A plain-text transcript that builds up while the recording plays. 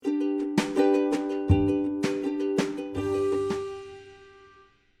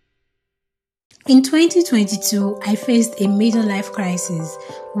In 2022, I faced a major life crisis,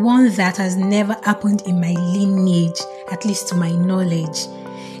 one that has never happened in my lineage, at least to my knowledge.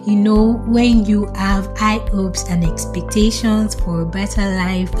 You know, when you have high hopes and expectations for a better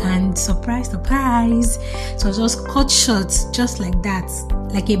life, and surprise, surprise, so it was cut short just like that,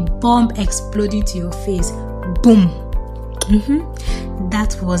 like a bomb exploding to your face. Boom.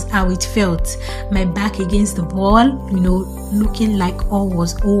 That was how it felt. My back against the wall, looking like all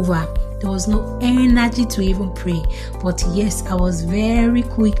was over. There was no energy to even pray. But yes, I was very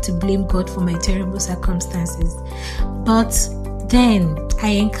quick to blame God for my terrible circumstances. But then I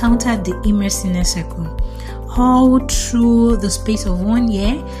encountered the inner circle. All through the space of 1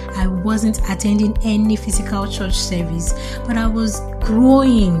 year, I wasn't attending any physical church service, but I was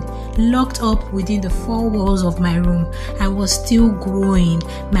growing, locked up within the four walls of my room. I was still growing,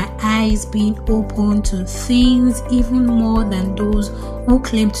 my eyes being open to things even more than those who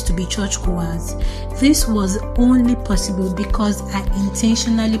claimed to be churchgoers. This was only possible because I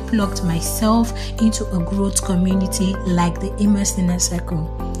intentionally plugged myself into a growth community like the Immersed Inner Circle.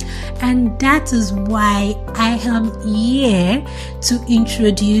 And that is why I am here to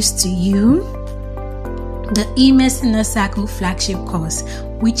introduce to you the Immersed Inner Circle flagship course,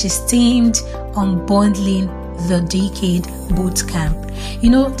 which is themed on bundling the Decade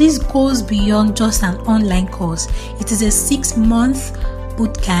Bootcamp. This goes beyond just an online course. It is a 6-month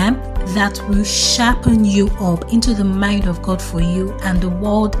bootcamp that will sharpen you up into the mind of God for you and the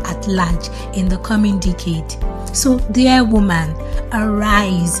world at large in the coming decade. So, dear woman,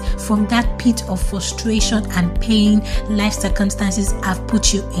 arise from that pit of frustration and pain life circumstances have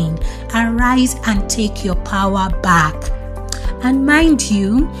put you in. Arise and take your power back. And mind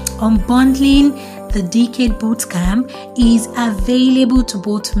you, unbundling the Decade Bootcamp is available to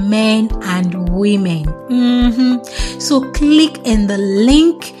both men and women. So click in the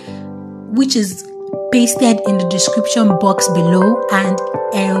link which is pasted in the description box below and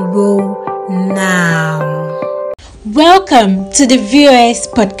enroll now. Welcome to the VOS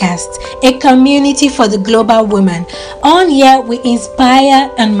Podcast, a community for the global woman. On here, we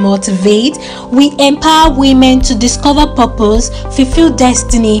inspire and motivate. We empower women to discover purpose, fulfill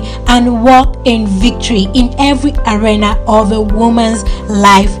destiny, and walk in victory in every arena of a woman's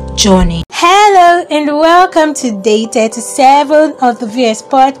life journey. Hello, and welcome to day 37 of the VOS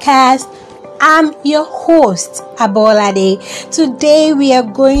Podcast. I'm your host, Abolade. Today we are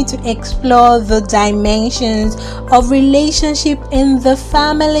going to explore the dimensions of relationship in the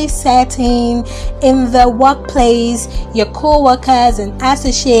family setting, in the workplace, your co-workers and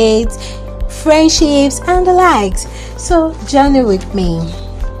associates, friendships and the likes. So journey with me.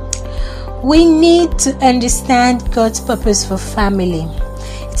 We need to understand God's purpose for family.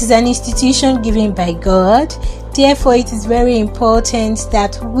 It is an institution given by God. Therefore, it is very important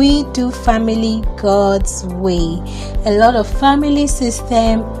that we do family God's way. A lot of family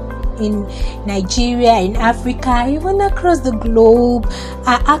system in Nigeria, in Africa, even across the globe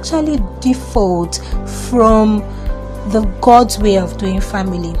are actually default from the God's way of doing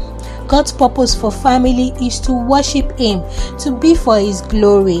family. God's purpose for family is to worship Him, to be for His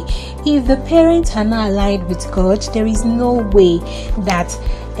glory. If the parents are not aligned with God, there is no way that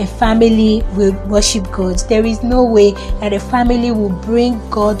a family will worship God. There is no way that a family will bring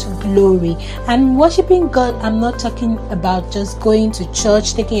God glory. And worshiping God, I'm not talking about just going to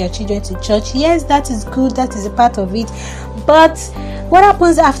church, taking your children to church. Yes, that is good. That is a part of it. But what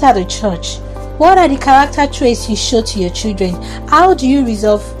happens after the church? What are the character traits you show to your children? How do you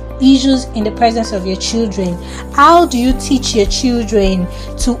resolve issues in the presence of your children? How do you teach your children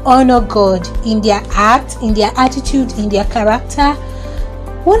to honor God in their act, in their attitude, in their character?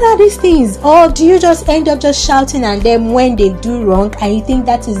 What are these things? Or do you just end up just shouting at them when they do wrong and you think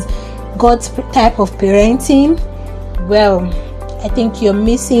that is God's type of parenting? Well, I think you're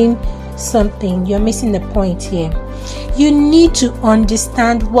missing something. You're missing the point here. You need to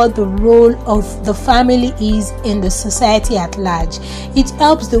understand what the role of the family is in the society at large. It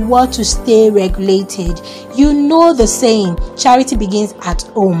helps the world to stay regulated. You know the saying, charity begins at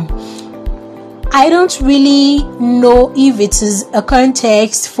home. I don't really know if it is a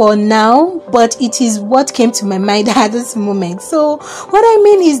context for now, but it is what came to my mind at this moment. So what I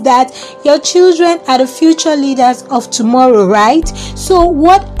mean is that your children are the future leaders of tomorrow, right? So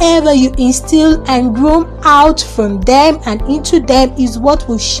whatever you instill and groom out from them and into them is what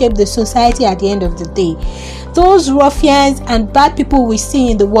will shape the society at the end of the day. Those ruffians and bad people we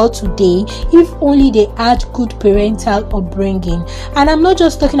see in the world today, if only they had good parental upbringing. And I'm not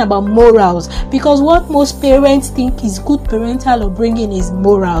just talking about morals, because what most parents think is good parental upbringing is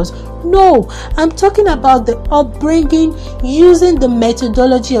morals. No, I'm talking about the upbringing using the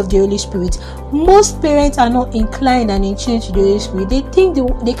methodology of the Holy Spirit. most parents are not inclined and in tune to the Holy Spirit. They think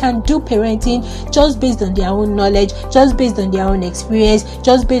they can do parenting just based on their own knowledge, just based on their own experience,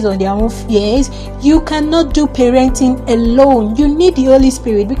 just based on their own fears. You cannot do parenting alone. You need the Holy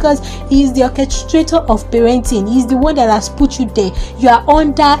Spirit, because He is the orchestrator of parenting. He is the one that has put you there. You are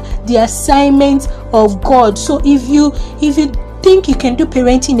under the assignment of God. So if you think you can do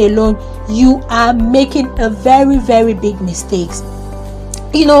parenting alone, you are making a very, very big mistake.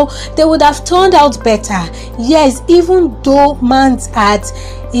 They would have turned out better. Yes, even though man's heart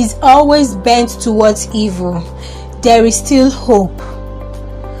is always bent towards evil, there is still hope.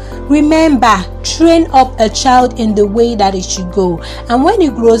 Remember, train up a child in the way that it should go, and when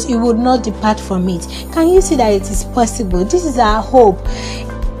it grows, it will not depart from it. Can you see that it is possible? This is our hope.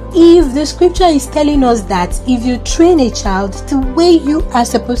 If the scripture is telling us that if you train a child the way you are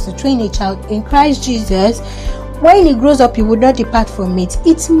supposed to train a child in Christ Jesus, when he grows up, he will not depart from it.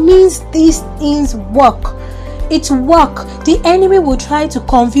 It means these things work. It work. The enemy will try to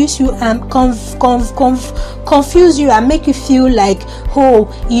confuse you and confuse you and make you feel like,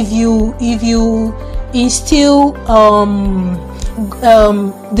 if you instill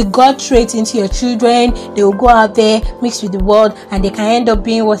the God traits into your children, they will go out there, mix with the world, and they can end up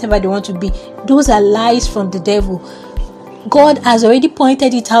being whatever they want to be. Those are lies from the devil. God has already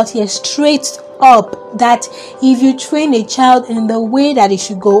pointed it out here straight up, that if you train a child in the way that it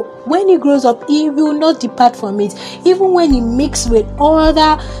should go, when he grows up, he will not depart from it. Even when he mixes with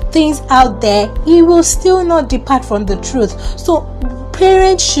other things out there, he will still not depart from the truth. So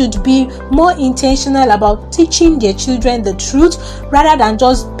parents should be more intentional about teaching their children the truth, rather than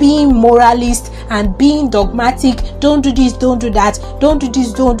just being moralist and being dogmatic. Don't do this, don't do that, don't do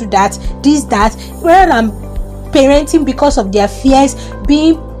this, don't do that, this, that, rather than parenting because of their fears,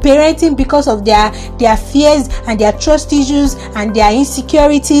 parenting because of their fears and their trust issues and their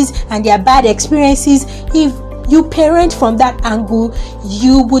insecurities and their bad experiences. If you parent from that angle,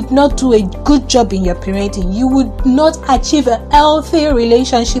 you would not do a good job in your parenting. You would not achieve a healthy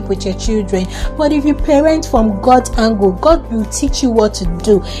relationship with your children. But if you parent from God's angle, God will teach you what to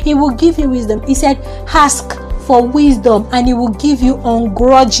do. He will give you wisdom. He said, ask for wisdom and He will give you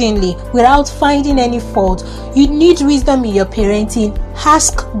ungrudgingly, without finding any fault. You need wisdom in your parenting.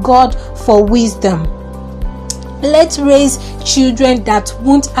 Ask God for wisdom. Let's raise children that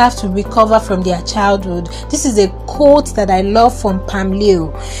won't have to recover from their childhood. This is a quote that I love from Pam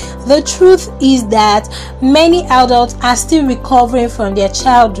Leo. The truth is that many adults are still recovering from their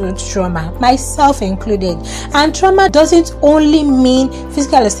childhood trauma, myself included. And trauma doesn't only mean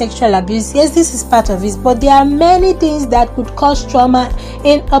physical or sexual abuse. Yes, this is part of it, but there are many things that could cause trauma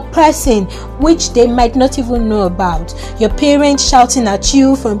in a person which they might not even know about. Your parents shouting at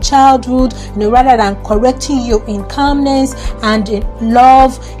you from childhood, rather than correcting you in calmness and in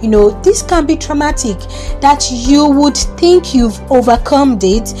love, this can be traumatic, that you would think you've overcome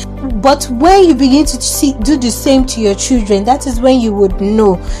it, but when you begin to do the same to your children, that is when you would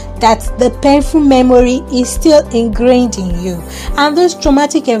know that the painful memory is still ingrained in you. And those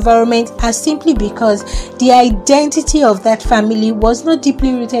traumatic environments are simply because the identity of that family was not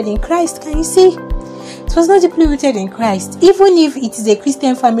deeply rooted in Christ. Can you see? It was not deeply rooted in Christ. Even if it is a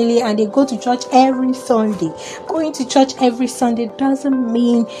Christian family and they go to church every Sunday, going to church every Sunday doesn't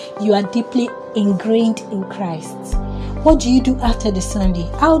mean you are deeply ingrained in Christ. What do you do after the Sunday?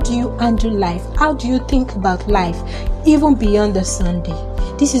 How do you handle life? How do you think about life, even beyond the Sunday?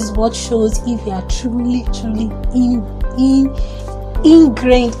 This is what shows if you are truly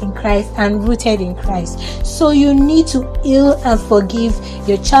ingrained in Christ and rooted in Christ. So you need to heal and forgive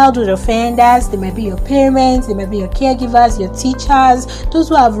your childhood offenders. They might be your parents, they might be your caregivers, your teachers, those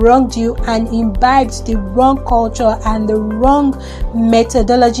who have wronged you and imbibed the wrong culture and the wrong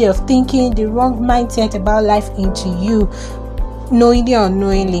methodology of thinking, the wrong mindset about life into you, knowingly or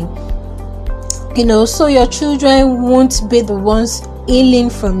unknowingly. So your children won't be the ones healing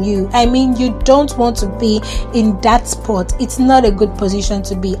from you. You don't want to be in that spot. It's not a good position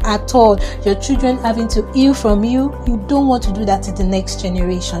to be at all. Your children having to heal from you, you don't want to do that to the next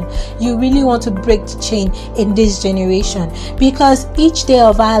generation. You really want to break the chain in this generation, because each day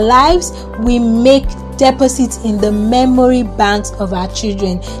of our lives we make deposits in the memory banks of our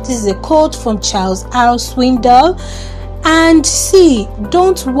children. This is a quote from Charles R. Swindoll. And see,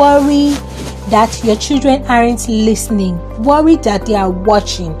 don't worry that your children aren't listening. Worry that they are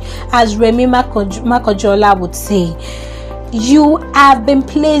watching. As Remi Makojola would say, You have been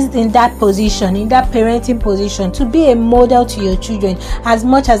placed in that position, in that parenting position, to be a model to your children as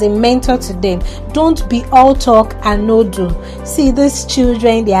much as a mentor to them. Don't be all talk and no do. See, these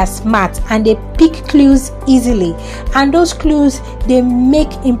children, they are smart and they pick clues easily, and those clues, they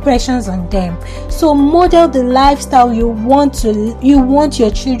make impressions on them. So model the lifestyle you want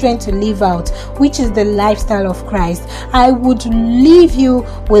your children to live out, which is the lifestyle of Christ. I would leave you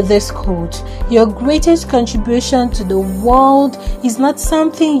with this quote: your greatest contribution to the world is not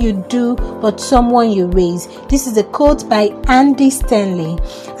something you do, but someone you raise. This is a quote by Andy Stanley.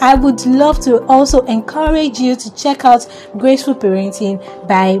 I would love to also encourage you to check out Graceful Parenting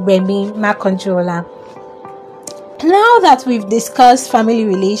by Remy Maconjola. Now that we've discussed family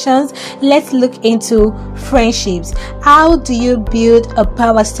relations, let's look into friendships. How do you build a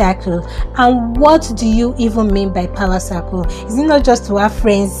power circle? And what do you even mean by power circle? Is it not just to have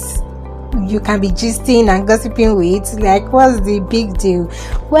friends you can be gisting and gossiping with? Like, what's the big deal?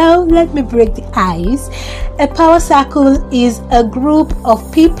 Well, let me break the ice. A power circle is a group of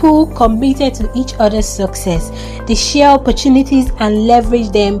people committed to each other's success. They share opportunities and leverage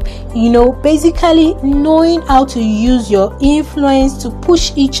them, basically knowing how to use your influence to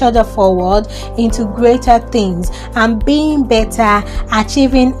push each other forward into greater things and being better,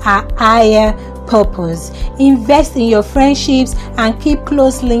 achieving a higher purpose. Invest in your friendships and keep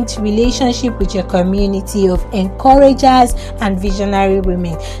close linked relationship with your community of encouragers and visionary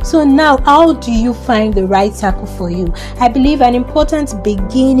women. So now, how do you find the right circle for you? I believe an important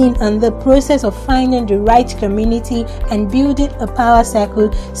beginning on the process of finding the right community and building a power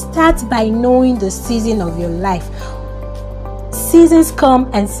circle starts by knowing the season of your life. Seasons come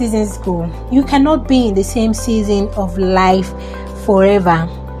and seasons go. You cannot be in the same season of life forever.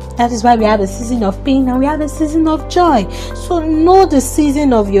 That is why we have a season of pain and we have a season of joy. So know the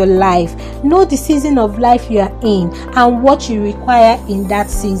season of your life. Know the season of life you are in and what you require in that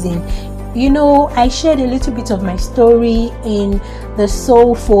season. I shared a little bit of my story in the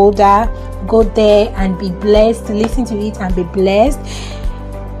soul folder. Go there and be blessed. Listen to it and be blessed.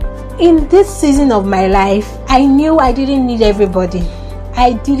 In this season of my life, I knew I didn't need everybody.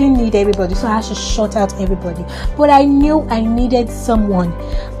 So I should shut out everybody. But I knew I needed someone,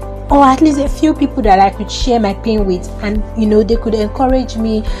 or at least a few people that I could share my pain with, and they could encourage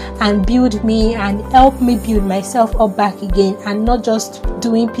me and build me and help me build myself up back again, and not just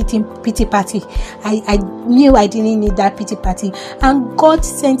doing pity party. I knew I didn't need that pity party, and God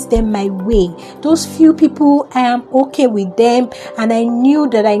sent them my way. Those few people, I am okay with them, and I knew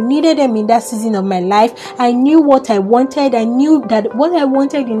that I needed them in that season of my life. I knew what I wanted. I knew that what I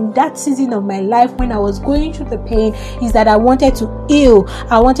wanted in that season of my life when I was going through the pain is that I wanted to heal.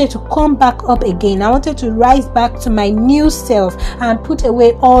 I wanted to come back up again. I wanted to rise back to my new self and put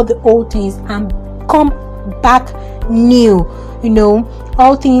away all the old things and come back new.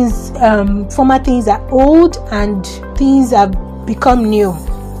 All things, former things are old and things have become new.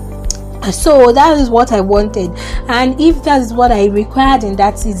 So that is what I wanted, and if that is what I required in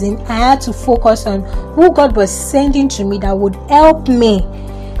that season, I had to focus on who God was sending to me that would help me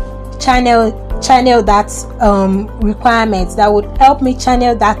channel that requirements, that would help me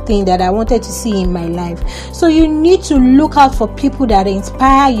channel that thing that I wanted to see in my life. So you need to look out for people that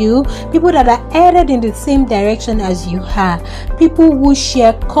inspire you, people that are headed in the same direction as you are, people who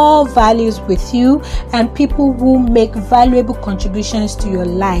share core values with you, and people who make valuable contributions to your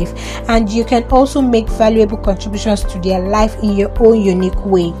life. And you can also make valuable contributions to their life in your own unique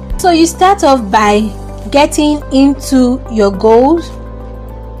way. So you start off by getting into your goals,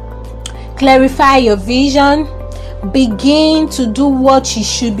 clarify your vision, begin to do what you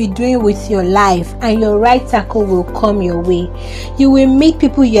should be doing with your life, and your right circle will come your way. You will meet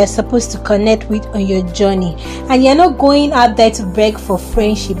people you're supposed to connect with on your journey, and you're not going out there to beg for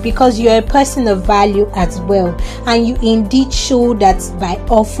friendship, because you're a person of value as well, and you indeed show that by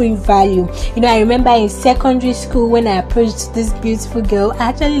offering value. I remember in secondary school when I approached this beautiful girl. I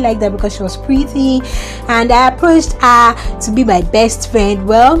actually liked her because she was pretty, and I approached her to be my best friend.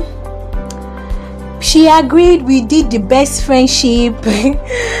 Well, she agreed. We did the best friendship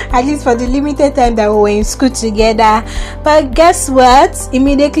at least for the limited time that we were in school together. But guess what?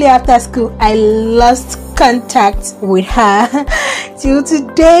 Immediately after school, I lost contact with her. Till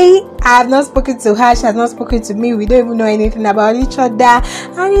today, I have not spoken to her. She has not spoken to me. We don't even know anything about each other,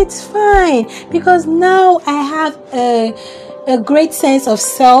 and it's fine, because now I have a great sense of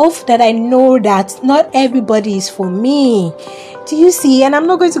self, that I know that not everybody is for me. Do you see? And I'm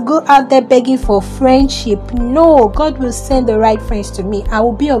not going to go out there begging for friendship. No, God will send the right friends to me. I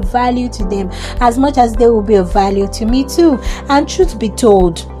will be of value to them as much as they will be of value to me too. And truth be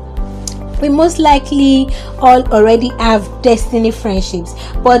told, We most likely all already have destiny friendships,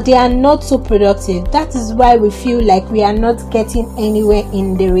 but they are not so productive. That is why we feel like we are not getting anywhere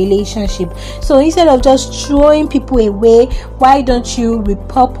in the relationship. So instead of just throwing people away, why don't you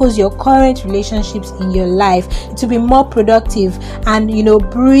repurpose your current relationships in your life to be more productive and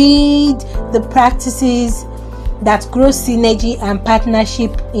breed the practices that grow synergy and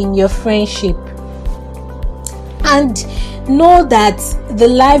partnership in your friendship. And know that the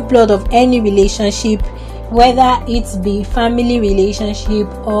lifeblood of any relationship, whether it be family relationship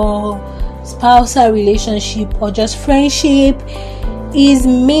or spousal relationship or just friendship, is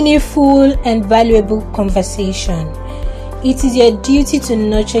meaningful and valuable conversation. It is your duty to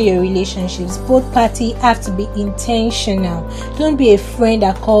nurture your relationships. Both parties have to be intentional. Don't be a friend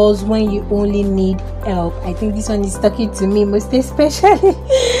that calls when you only need help. I think this one is talking to me most especially.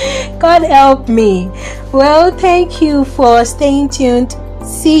 God help me. Well, thank you for staying tuned.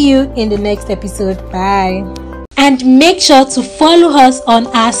 See you in the next episode. Bye. And make sure to follow us on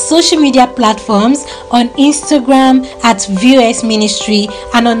our social media platforms on Instagram at VOS Ministry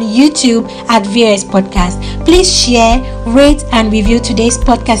and on YouTube at VOS Podcast. Please share, rate and review today's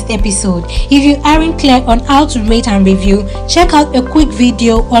podcast episode. If you aren't clear on how to rate and review, check out a quick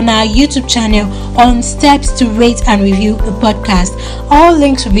video on our YouTube channel on steps to rate and review a podcast. All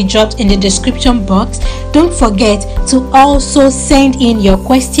links will be dropped in the description box. Don't forget to also send in your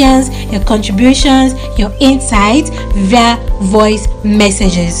questions, your contributions, your insights via voice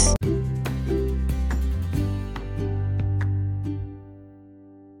messages.